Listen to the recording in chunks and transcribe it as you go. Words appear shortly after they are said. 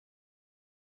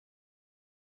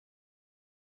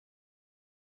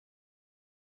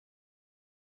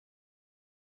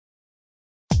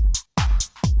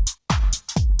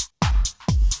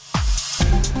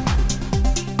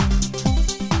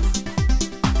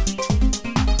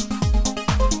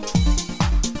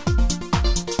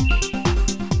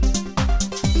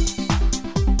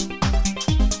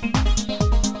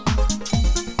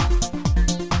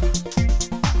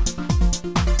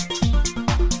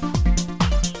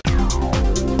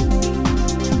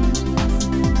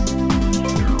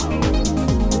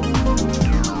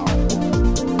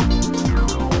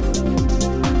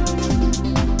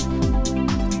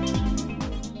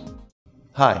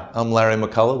Hi, I'm Larry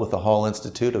McCullough with the Hall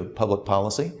Institute of Public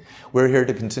Policy. We're here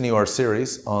to continue our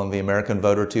series on the American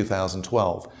Voter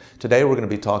 2012. Today we're going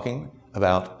to be talking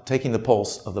about taking the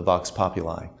pulse of the Vox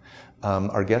Populi.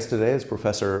 Our guest today is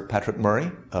Professor Patrick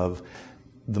Murray of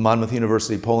the Monmouth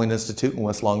University Polling Institute in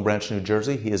West Long Branch, New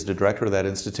Jersey. He is the director of that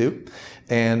institute,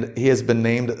 and he has been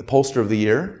named Pollster of the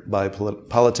Year by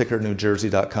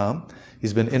PolitickerNewJersey.com.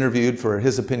 He's been interviewed for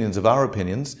his opinions of our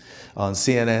opinions on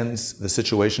CNN's The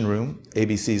Situation Room,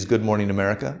 ABC's Good Morning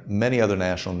America, many other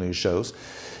national news shows.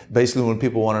 Basically, when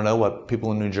people want to know what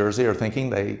people in New Jersey are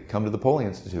thinking, they come to the Polling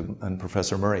Institute and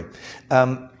Professor Murray.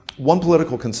 One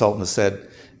political consultant has said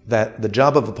that the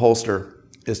job of a pollster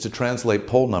is to translate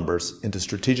poll numbers into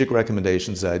strategic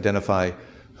recommendations that identify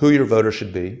who your voter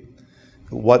should be,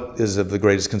 what is of the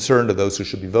greatest concern to those who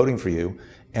should be voting for you,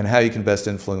 and how you can best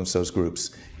influence those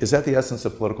groups. Is that the essence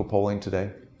of political polling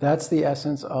today? That's the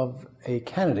essence of a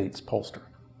candidate's pollster.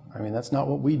 I mean, that's not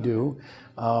what we do.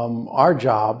 Our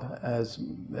job as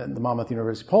the Monmouth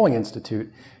University Polling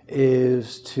Institute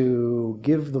is to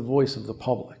give the voice of the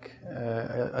public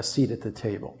a seat at the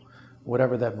table,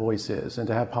 whatever that voice is, and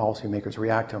to have policymakers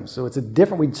react to them. So it's a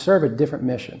different, we'd serve a different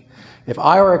mission. If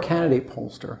I were a candidate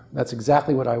pollster, that's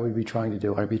exactly what I would be trying to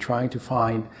do. I'd be trying to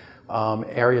find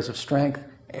areas of strength,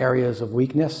 areas of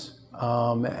weakness,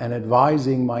 and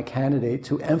advising my candidate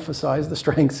to emphasize the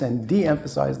strengths and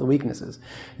de-emphasize the weaknesses.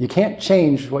 You can't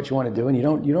change what you want to do, and you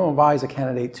don't advise a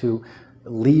candidate to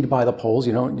lead by the polls.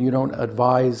 You don't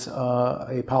advise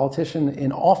a politician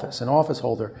in office, an office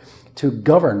holder, to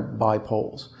govern by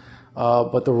polls.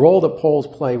 But the role that polls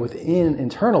play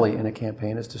internally in a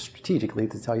campaign is to strategically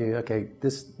to tell you, okay,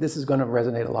 this is going to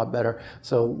resonate a lot better,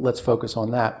 so let's focus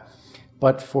on that.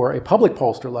 But for a public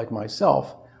pollster like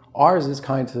myself, ours is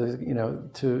kind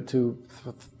of, to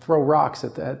throw rocks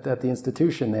at the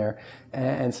institution there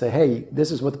and say, hey, this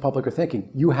is what the public are thinking.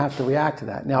 You have to react to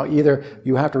that. Now, either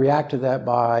you have to react to that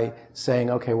by saying,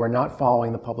 okay, we're not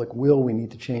following the public will, we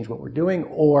need to change what we're doing,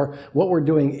 or what we're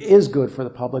doing is good for the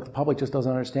public just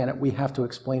doesn't understand it, we have to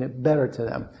explain it better to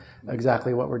them,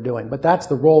 exactly what we're doing. But that's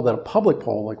the role that a public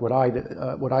poll, like what I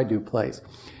do, plays.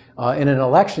 In an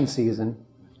election season,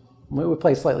 we would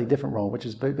play a slightly different role, which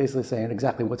is basically saying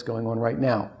exactly what's going on right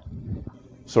now.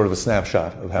 Sort of a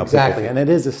snapshot of how exactly, and it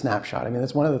is a snapshot. I mean,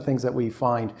 that's one of the things that we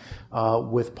find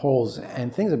with polls,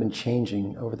 and things have been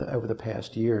changing over the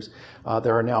past years.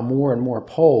 There are now more and more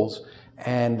polls,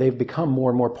 and they've become more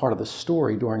and more part of the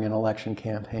story during an election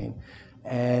campaign.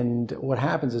 And what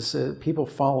happens is people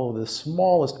follow the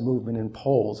smallest movement in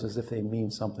polls as if they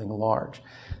mean something large,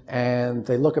 and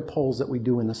they look at polls that we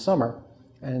do in the summer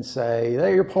and say,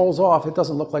 there, your poll's off. It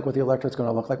doesn't look like what the electorate's going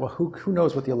to look like. Well, who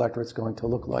knows what the electorate's going to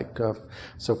look like?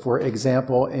 So for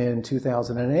example, in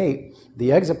 2008,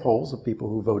 the exit polls of people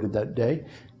who voted that day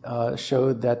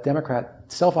showed that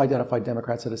self-identified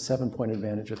Democrats had a 7-point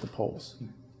advantage at the polls.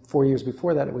 4 years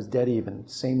before that, it was dead even.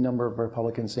 Same number of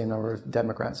Republicans, same number of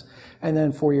Democrats. And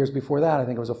then 4 years before that, I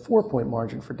think it was a 4-point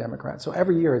margin for Democrats. So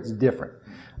every year it's different.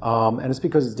 And it's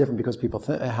because it's different because people,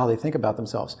 how they think about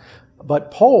themselves.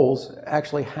 But polls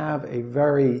actually have a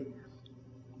very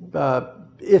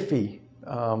iffy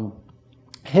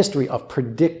history of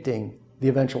predicting the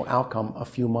eventual outcome a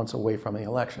few months away from the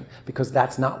election, because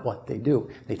that's not what they do.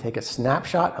 They take a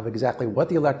snapshot of exactly what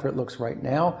the electorate looks right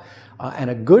now, and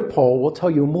a good poll will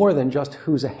tell you more than just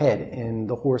who's ahead in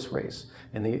the horse race,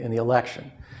 in the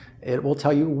election. It will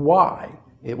tell you why.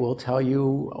 It will tell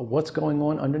you what's going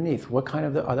on underneath, what kind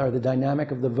of are the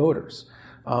dynamic of the voters.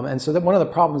 And so that one of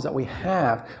the problems that we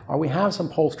have some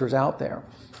pollsters out there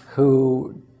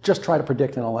who just try to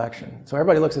predict an election. So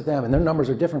everybody looks at them and their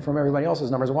numbers are different from everybody else's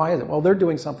numbers. Why is it? Well, they're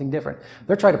doing something different.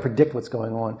 They're trying to predict what's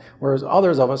going on, whereas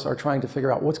others of us are trying to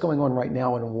figure out what's going on right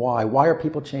now and why. Why are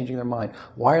people changing their mind?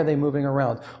 Why are they moving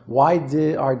around? Why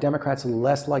are Democrats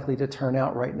less likely to turn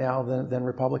out right now than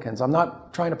Republicans? I'm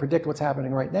not trying to predict what's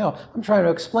happening right now. I'm trying to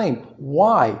explain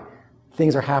why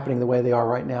things are happening the way they are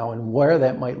right now and where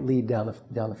that might lead down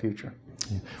the future.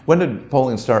 When did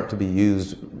polling start to be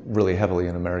used really heavily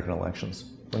in American elections?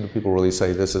 When do people really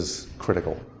say this is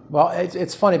critical? Well,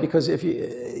 it's funny because if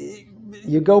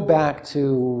you go back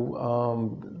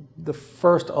to the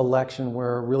first election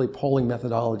where really polling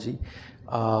methodology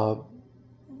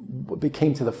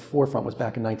became to the forefront was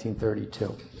back in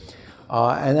 1932.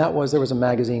 And there was a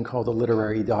magazine called the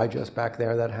Literary Digest back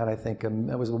there that had, I think,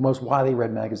 that was the most widely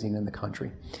read magazine in the country.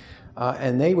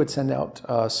 And they would send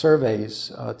out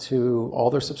surveys to all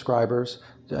their subscribers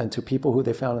and to people who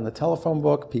they found in the telephone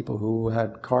book, people who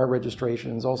had car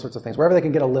registrations, all sorts of things. Wherever they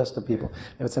could get a list of people,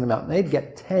 they would send them out. And they'd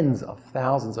get tens of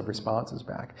thousands of responses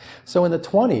back. So in the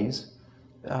 20s,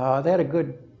 they had a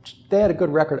good they had a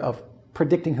good record of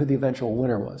predicting who the eventual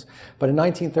winner was. But in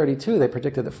 1932, they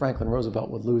predicted that Franklin Roosevelt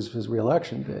would lose his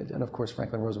re-election bid. And of course,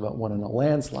 Franklin Roosevelt won in a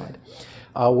landslide.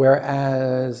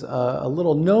 Whereas a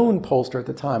little known pollster at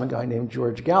the time, a guy named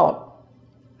George Gallup,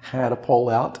 had a poll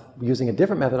out using a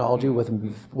different methodology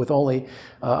with only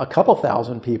a couple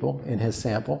thousand people in his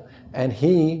sample, and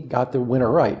he got the winner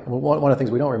right. One of the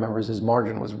things we don't remember is his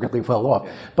margin was really well off,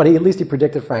 but at least he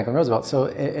predicted Franklin Roosevelt. So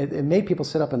it made people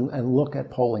sit up and look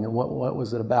at polling and what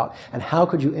was it about, and how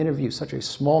could you interview such a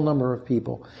small number of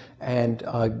people and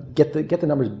get the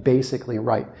numbers basically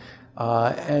right.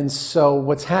 And so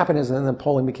what's happened is, and then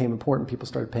polling became important, people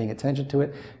started paying attention to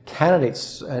it.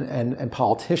 Candidates and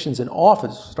politicians in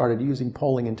office started using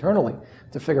polling internally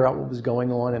to figure out what was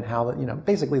going on and how,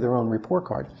 basically their own report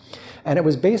card. And it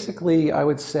was basically, I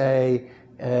would say,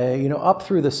 up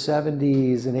through the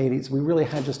 70s and 80s, we really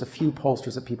had just a few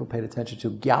pollsters that people paid attention to.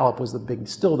 Gallup was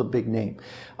still the big name.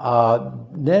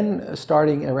 Then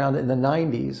starting around in the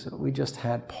 90s, we just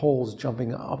had polls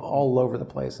jumping up all over the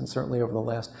place, and certainly over the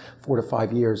last 4 to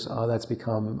 5 years, that's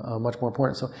become much more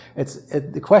important. So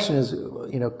the question is,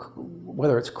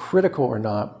 whether it's critical or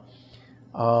not.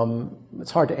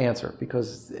 It's hard to answer,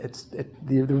 because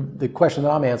the question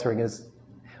that I'm answering is,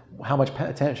 how much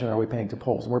attention are we paying to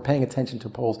polls? And we're paying attention to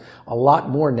polls a lot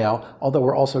more now, although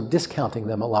we're also discounting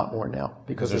them a lot more now,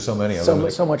 because there's so many of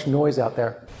them. So much noise out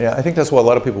there. Yeah, I think that's what a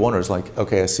lot of people wonder is like,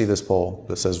 okay, I see this poll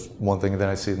that says one thing, and then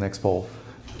I see the next poll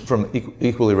from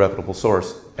equally reputable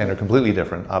source, and they're completely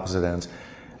different, opposite ends.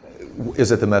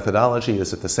 Is it the methodology?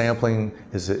 Is it the sampling?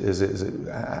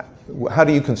 How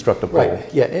do you construct a poll?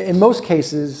 Right. Yeah. In most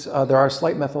cases, there are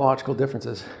slight methodological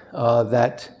differences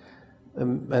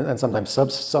and sometimes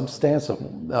substantial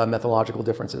methodological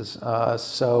differences.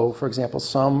 So, for example,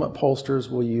 some pollsters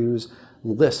will use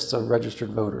lists of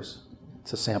registered voters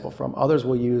to sample from. Others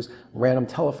will use random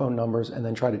telephone numbers and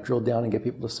then try to drill down and get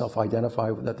people to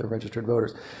self-identify that they're registered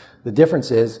voters. The difference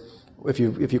is, if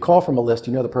you call from a list,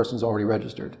 the person's already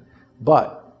registered.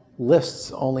 But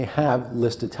lists only have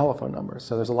listed telephone numbers.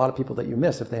 So there's a lot of people that you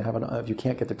miss if you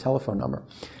can't get their telephone number.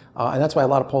 And that's why a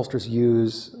lot of pollsters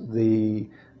use the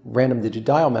random digit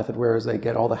dial method, whereas they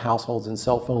get all the households and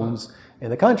cell phones in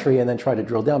the country and then try to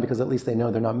drill down, because at least they know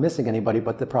they're not missing anybody.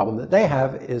 But the problem that they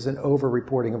have is an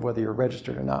over-reporting of whether you're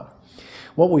registered or not.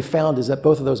 What we found is that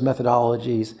both of those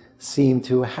methodologies seem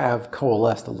to have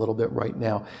coalesced a little bit right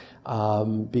now,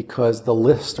 because the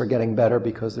lists are getting better,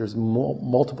 because there's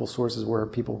multiple sources where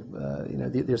people,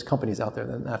 there's companies out there,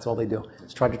 and that's all they do,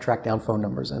 is try to track down phone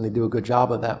numbers, and they do a good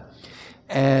job of that.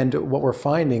 And what we're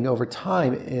finding over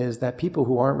time is that people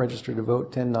who aren't registered to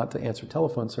vote tend not to answer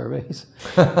telephone surveys.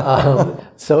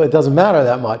 So it doesn't matter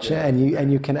that much,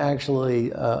 and you can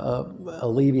actually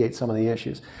alleviate some of the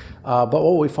issues. But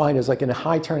what we find is, like in a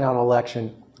high turnout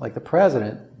election, like the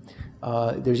president,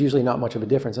 there's usually not much of a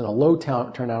difference. In a low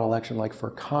turnout election, like for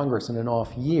Congress in an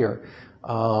off year,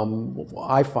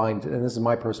 I find, and this is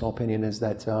my personal opinion, is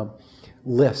that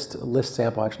list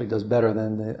sample actually does better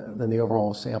than the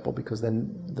overall sample, because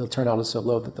then the turnout is so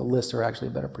low that the lists are actually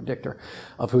a better predictor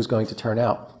of who's going to turn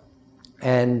out.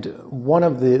 And one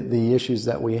of the issues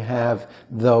that we have,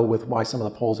 though, with why some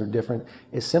of the polls are different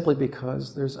is simply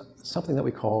because there's something that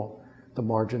we call the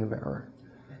margin of error.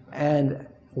 And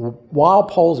while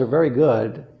polls are very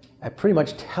good at pretty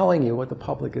much telling you what the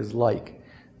public is like,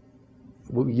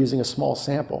 using a small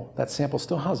sample, that sample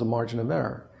still has a margin of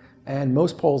error. And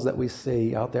most polls that we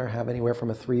see out there have anywhere from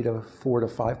a 3 to 4 to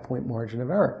 5 point margin of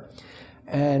error.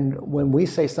 And when we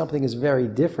say something is very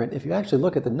different, if you actually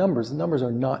look at the numbers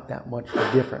are not that much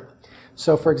different.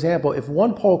 So for example, if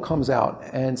one poll comes out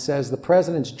and says the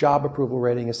president's job approval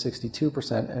rating is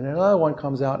 62%, and another one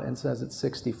comes out and says it's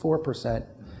 64%,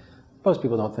 most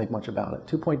people don't think much about it.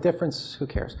 2 point difference, who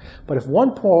cares? But if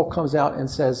one poll comes out and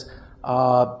says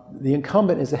the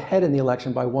incumbent is ahead in the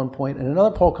election by 1 point, and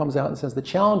another poll comes out and says the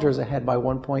challenger is ahead by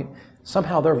 1 point,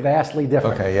 somehow they're vastly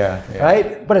different. Okay, yeah.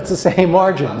 Right? But it's the same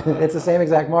margin. It's the same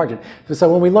exact margin.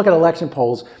 So when we look at election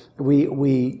polls,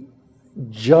 we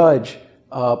judge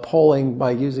polling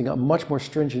by using a much more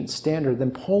stringent standard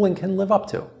than polling can live up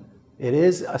to. It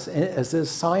is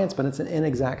science, but it's an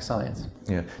inexact science.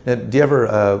 Yeah. Now, do you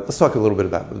ever, let's talk a little bit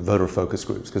about voter focus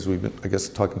groups, because we've been, I guess,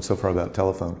 talking so far about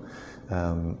telephone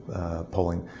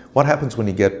polling. What happens when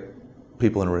you get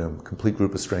people in a room, complete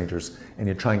group of strangers, and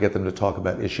you try and get them to talk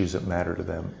about issues that matter to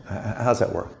them? How's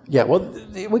that work? Yeah, well,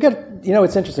 we get,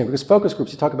 it's interesting, because focus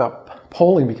groups, you talk about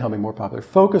polling becoming more popular.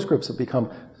 Focus groups have become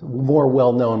more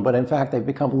well-known, but in fact, they've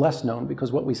become less known,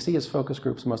 because what we see as focus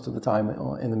groups most of the time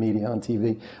in the media, on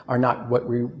TV, are not what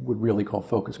we would really call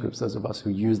focus groups, those of us who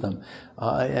use them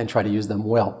and try to use them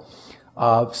well.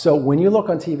 So when you look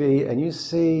on TV and you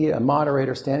see a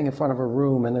moderator standing in front of a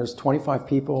room and there's 25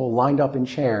 people lined up in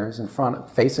chairs in front,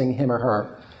 facing him or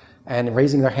her, and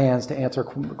raising their hands to answer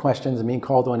questions and being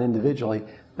called on individually,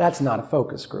 that's not a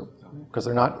focus group because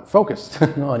they're not focused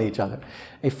on each other.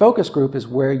 A focus group is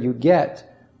where you get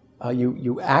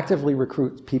you actively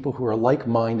recruit people who are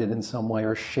like-minded in some way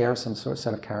or share some sort of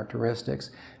set of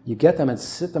characteristics. You get them and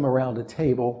sit them around a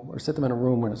table or sit them in a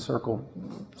room or in a circle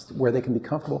where they can be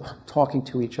comfortable talking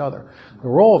to each other. The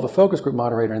role of a focus group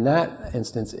moderator in that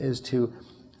instance is to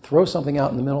throw something out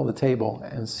in the middle of the table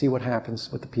and see what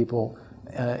happens with the people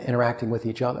interacting with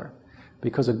each other.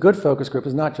 Because a good focus group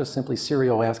is not just simply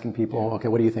serial asking people, okay,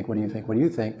 what do you think, what do you think, what do you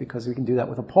think, because we can do that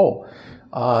with a poll.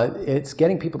 It's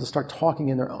getting people to start talking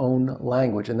in their own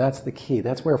language, and that's the key.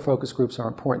 That's where focus groups are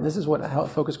important. This is how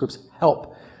focus groups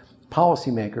help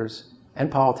policymakers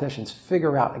and politicians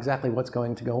figure out exactly what's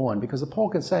going to go on, because the poll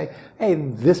can say, hey,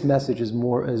 this message is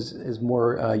more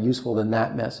useful than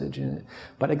that message,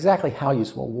 but exactly how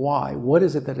useful, why, what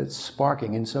is it that it's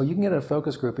sparking? And so you can get a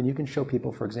focus group and you can show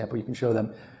people, for example, you can show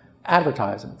them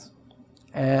advertisements,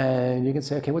 and you can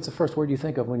say, okay, what's the first word you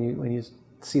think of when you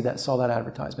saw that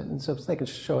advertisement? And so they can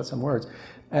show it some words,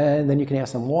 and then you can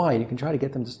ask them why, and you can try to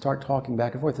get them to start talking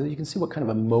back and forth. You can see what kind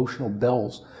of emotional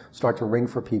bells start to ring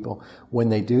for people when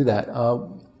they do that.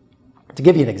 To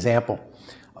give you an example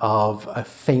of a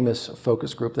famous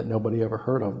focus group that nobody ever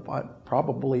heard of, but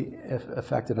probably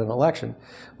affected an election,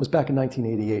 was back in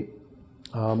 1988.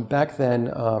 Back then,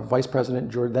 then Vice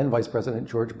President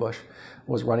George Bush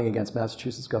was running against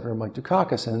Massachusetts Governor Mike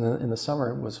Dukakis, and in the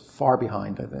summer was far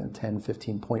behind, I think 10,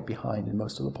 15 point behind in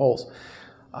most of the polls,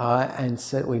 and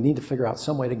said we need to figure out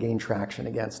some way to gain traction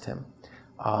against him.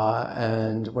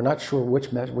 And we're not sure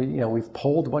which message, we've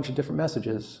polled a bunch of different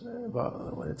messages, but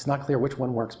it's not clear which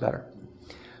one works better.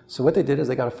 So what they did is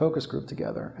they got a focus group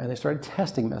together and they started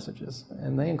testing messages,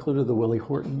 and they included the Willie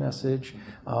Horton message.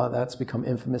 That's become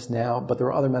infamous now, but there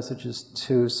are other messages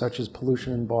too, such as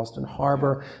pollution in Boston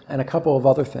Harbor and a couple of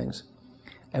other things.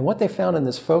 And what they found in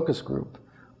this focus group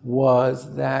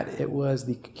was that it was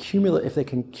if they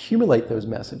can accumulate those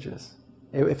messages,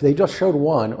 if they just showed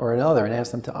one or another and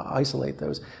asked them to isolate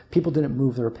those, people didn't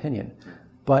move their opinion.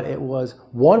 But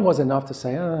one was enough to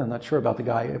say, I'm not sure about the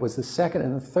guy. It was the second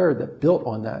and the third that built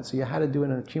on that. So you had to do it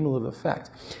in a cumulative effect.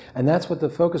 And that's what the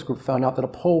focus group found out that a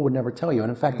poll would never tell you.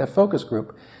 And in fact, that focus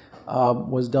group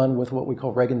was done with what we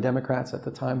call Reagan Democrats at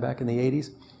the time, back in the 80s,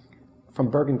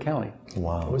 from Bergen County.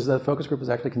 Wow. The focus group was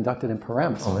actually conducted in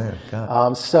Parems. Oh, man,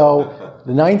 God. So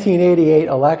the 1988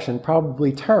 election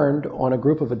probably turned on a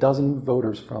group of a dozen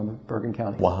voters from Bergen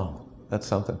County. Wow, that's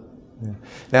something. Yeah.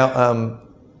 Now,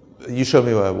 you showed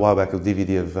me a while back a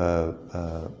DVD of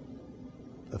a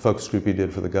focus group you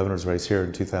did for the governor's race here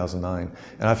in 2009,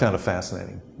 and I found it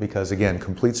fascinating because, again,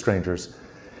 complete strangers,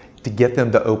 to get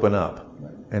them to open up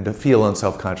and to feel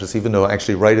unself-conscious, even though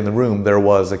actually right in the room there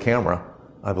was a camera,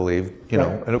 I believe, and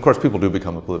of course people do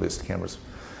become oblivious to cameras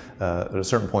at a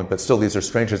certain point, but still these are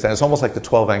strangers, and it's almost like the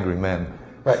 12 Angry Men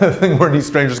thing where these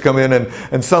strangers come in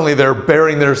and suddenly they're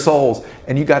bearing their souls,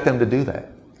 and you got them to do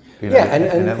that. And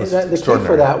the key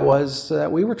for that was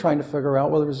that we were trying to figure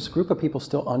out, well, there was this group of people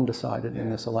still undecided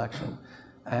in this election.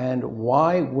 And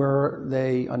why were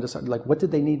they undecided? Like, what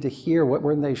did they need to hear? What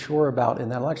weren't they sure about in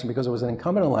that election? Because it was an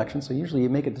incumbent election, so usually you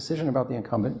make a decision about the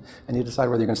incumbent and you decide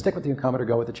whether you're going to stick with the incumbent or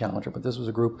go with the challenger. But this was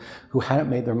a group who hadn't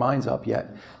made their minds up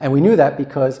yet. And we knew that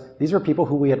because these were people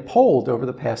who we had polled over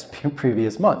the past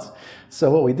previous months. So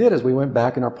what we did is we went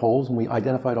back in our polls and we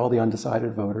identified all the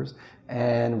undecided voters,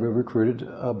 and we recruited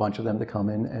a bunch of them to come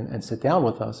in and sit down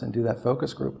with us and do that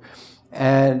focus group.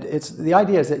 And the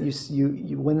idea is that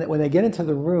when they get into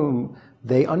the room,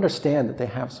 they understand that they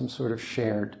have some sort of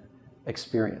shared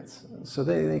experience. So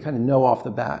they kind of know off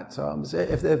the bat. So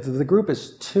if the group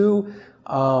is too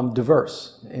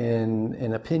diverse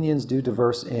in opinions,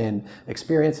 diverse in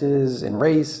experiences, in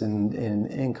race, in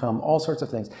income, all sorts of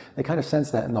things, they kind of sense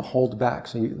that and they'll hold back.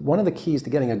 So one of the keys to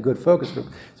getting a good focus group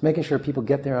is making sure people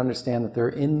get there and understand that they're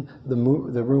in the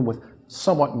room with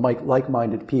somewhat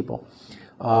like-minded people.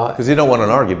 Because you don't want an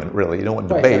argument, really. You don't want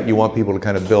debate. Right. You want people to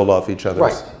kind of build off each other's.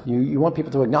 Right. You want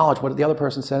people to acknowledge what the other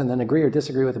person said and then agree or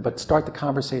disagree with it, but start the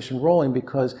conversation rolling,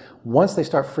 because once they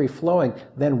start free-flowing,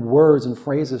 then words and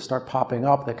phrases start popping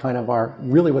up that kind of are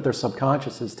really what their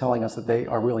subconscious is telling us that they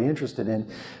are really interested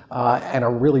in and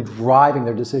are really driving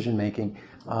their decision-making.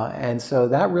 And so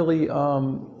that really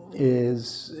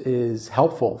is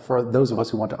helpful for those of us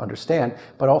who want to understand,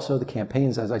 but also the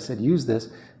campaigns, as I said, use this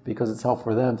because it's helpful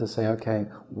for them to say, okay,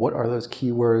 what are those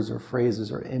keywords or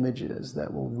phrases or images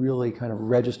that will really kind of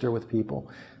register with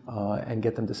people and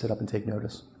get them to sit up and take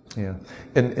notice. Yeah.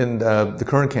 In the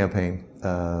current campaign,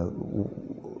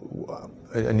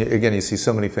 and again, you see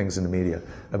so many things in the media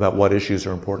about what issues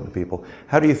are important to people.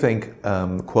 How do you think,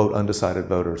 quote, undecided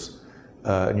voters,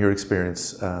 in your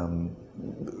experience,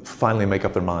 finally make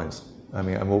up their minds? I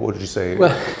mean, what would you say?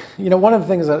 Well, you know, one of the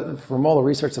things that, from all the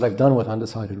research that I've done with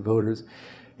undecided voters,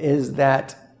 is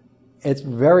that it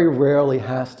very rarely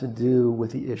has to do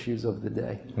with the issues of the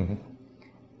day. Mm-hmm.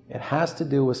 It has to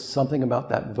do with something about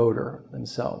that voter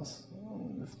themselves,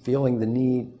 feeling the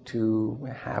need to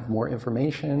have more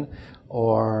information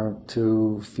or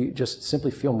to just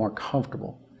simply feel more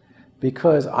comfortable.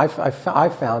 Because I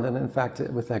found, and in fact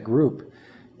with that group,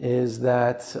 is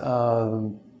that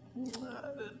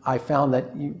I found that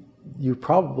you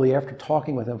probably, after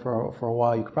talking with them for a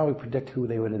while, you could probably predict who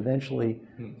they would eventually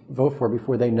vote for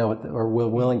before they know it or were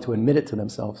willing to admit it to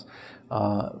themselves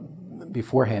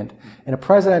beforehand. In a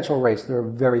presidential race, there are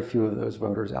very few of those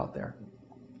voters out there.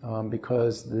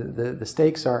 Because the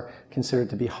stakes are considered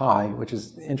to be high, which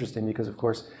is interesting because, of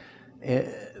course,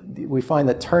 we find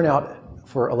that turnout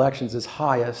for elections is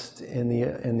highest in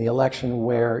the election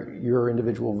where your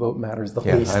individual vote matters the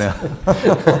least. I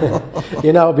know.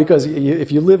 You know, because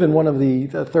if you live in one of the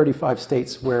 35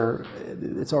 states where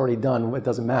it's already done, it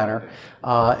doesn't matter,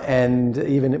 and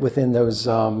even within those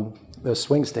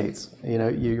swing states, you know,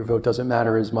 your vote doesn't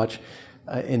matter as much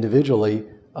individually.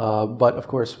 But of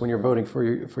course, when you're voting for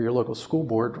your local school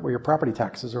board, where your property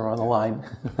taxes are on the line,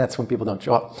 that's when people don't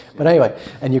show up. But anyway,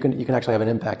 and you can actually have an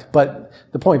impact. But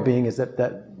the point being is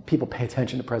that people pay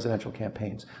attention to presidential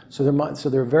campaigns. So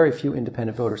there are very few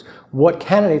independent voters. What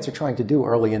candidates are trying to do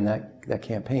early in that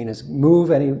campaign is move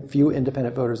any few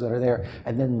independent voters that are there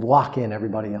and then lock in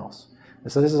everybody else.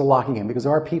 And so this is a locking in because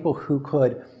there are people who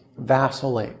could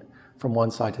vacillate from one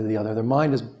side to the other. Their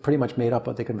mind is pretty much made up,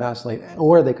 but they could vacillate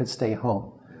or they could stay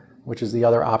home, which is the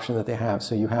other option that they have.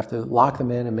 So you have to lock them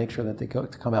in and make sure that they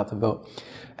come out to vote.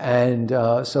 And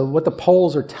so what the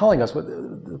polls are telling us, what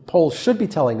the polls should be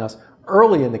telling us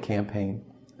early in the campaign,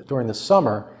 during the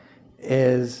summer,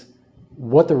 is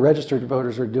what the registered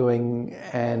voters are doing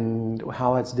and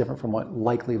how that's different from what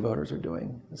likely voters are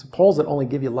doing. So polls that only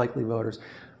give you likely voters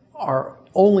are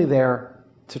only there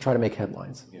to try to make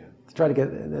headlines. Yeah. To try to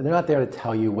they're not there to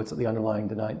tell you what the underlying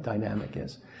dynamic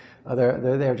is.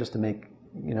 They're there just to make,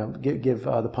 you know, give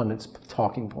the pundits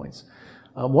talking points.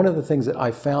 One of the things that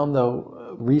I found,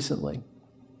 though, recently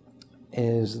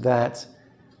is that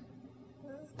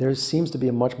there seems to be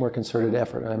a much more concerted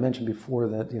effort. And I mentioned before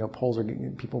that, you know, polls are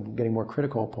people getting more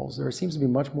critical of polls. There seems to be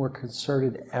much more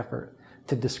concerted effort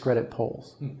to discredit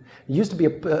polls. It used to be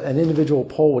an individual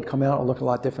poll would come out and look a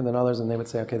lot different than others, and they would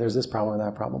say, okay, there's this problem or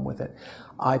that problem with it.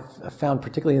 I've found,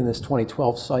 particularly in this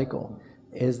 2012 cycle,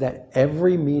 is that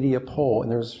every media poll,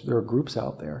 and there are groups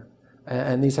out there,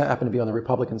 and these happen to be on the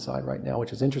Republican side right now,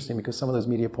 which is interesting because some of those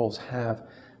media polls have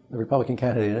the Republican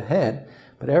candidate ahead,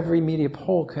 but every media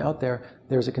poll out there,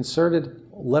 there's a concerted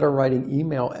letter-writing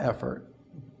email effort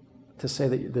to say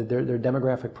that their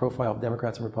demographic profile of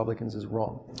Democrats and Republicans is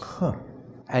wrong. Huh.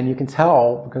 And you can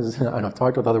tell, because I've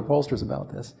talked with other pollsters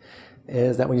about this,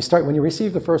 is that when you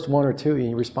receive the first one or two and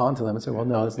you respond to them and say, well,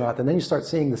 no, it's not, and then you start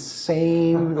seeing the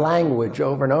same language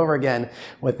over and over again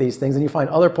with these things, and you find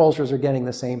other pollsters are getting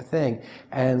the same thing.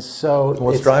 And so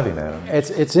what's driving that?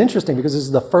 It's interesting because this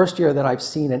is the first year that I've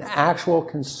seen an actual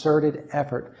concerted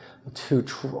effort to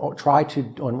try to,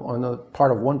 on the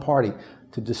part of one party,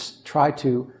 to just try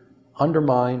to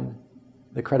undermine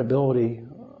the credibility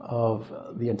of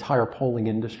the entire polling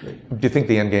industry. Do you think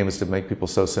the end game is to make people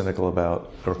so cynical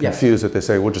about or confused that they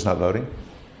say, we're just not voting?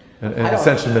 And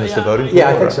essentially minister voting? Yeah,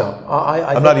 I think so.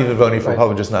 I'm not even voting for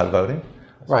Republican, just not voting?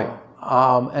 Right.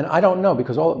 And I don't know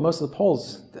because most of the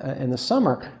polls in the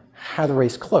summer had the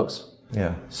race close.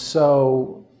 Yeah.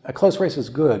 So a close race is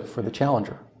good for the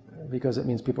challenger because it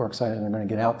means people are excited and they're going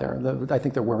to get out there. I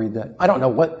think they're worried that, I don't know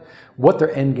what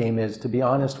their end game is, to be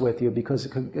honest with you, because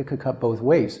it could cut both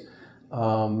ways.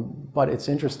 But it's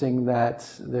interesting that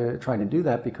they're trying to do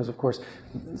that because, of course,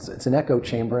 it's an echo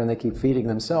chamber and they keep feeding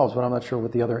themselves, but I'm not sure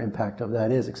what the other impact of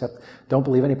that is, except don't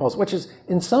believe any polls, which is,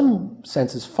 in some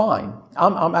sense, is fine.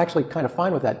 I'm actually kind of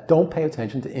fine with that. Don't pay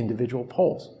attention to individual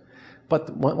polls. But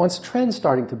once trends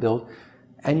starting to build,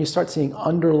 and you start seeing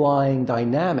underlying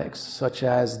dynamics, such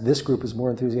as this group is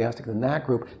more enthusiastic than that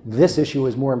group, this issue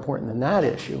is more important than that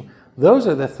issue, those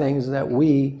are the things that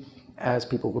we, as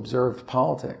people who observe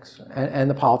politics, and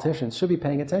the politicians should be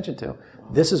paying attention to.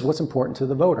 This is what's important to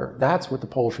the voter. That's what the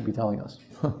polls should be telling us.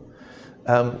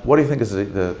 What do you think is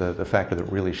the factor that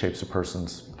really shapes a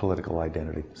person's political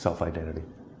identity, self-identity?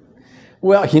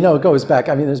 Well, you know, it goes back.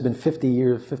 I mean, there's been 50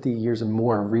 years and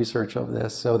more of research of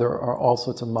this. So there are all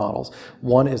sorts of models.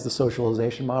 One is the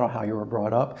socialization model, how you were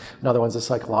brought up. Another one's a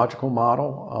psychological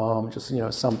model, just, you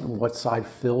know, what side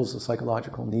fills the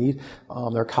psychological need.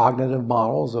 There are cognitive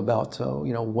models about,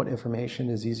 you know, what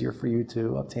information is easier for you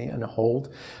to obtain and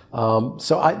hold.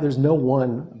 There's no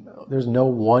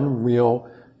one real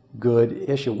good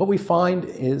issue. What we find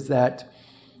is that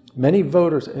many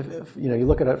voters, if you know, you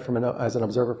look at it as an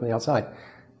observer from the outside,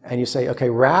 and you say, okay,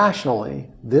 rationally,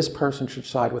 this person should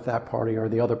side with that party or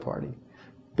the other party,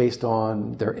 based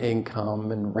on their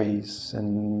income and race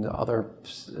and other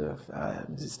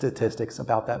statistics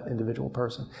about that individual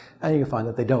person, and you can find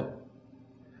that they don't,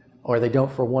 or they don't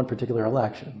for one particular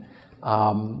election,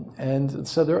 and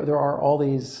so there are all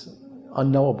these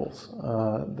unknowables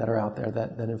that are out there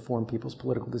that inform people's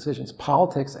political decisions.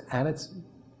 Politics at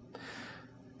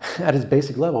its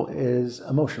basic level is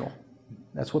emotional.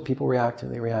 That's what people react to.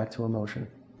 They react to emotion.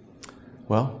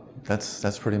 Well,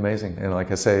 that's pretty amazing. And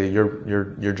like I say,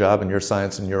 your job and your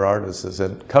science and your art is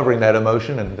at covering that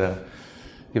emotion and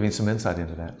giving some insight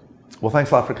into that. Well,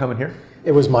 thanks a lot for coming here.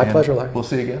 It was my pleasure, Larry. We'll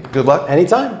see you again. Good luck.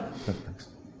 Anytime.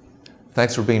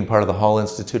 Thanks for being part of the Hall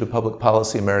Institute of Public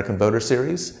Policy American Voter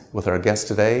Series with our guest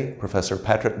today, Professor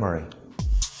Patrick Murray.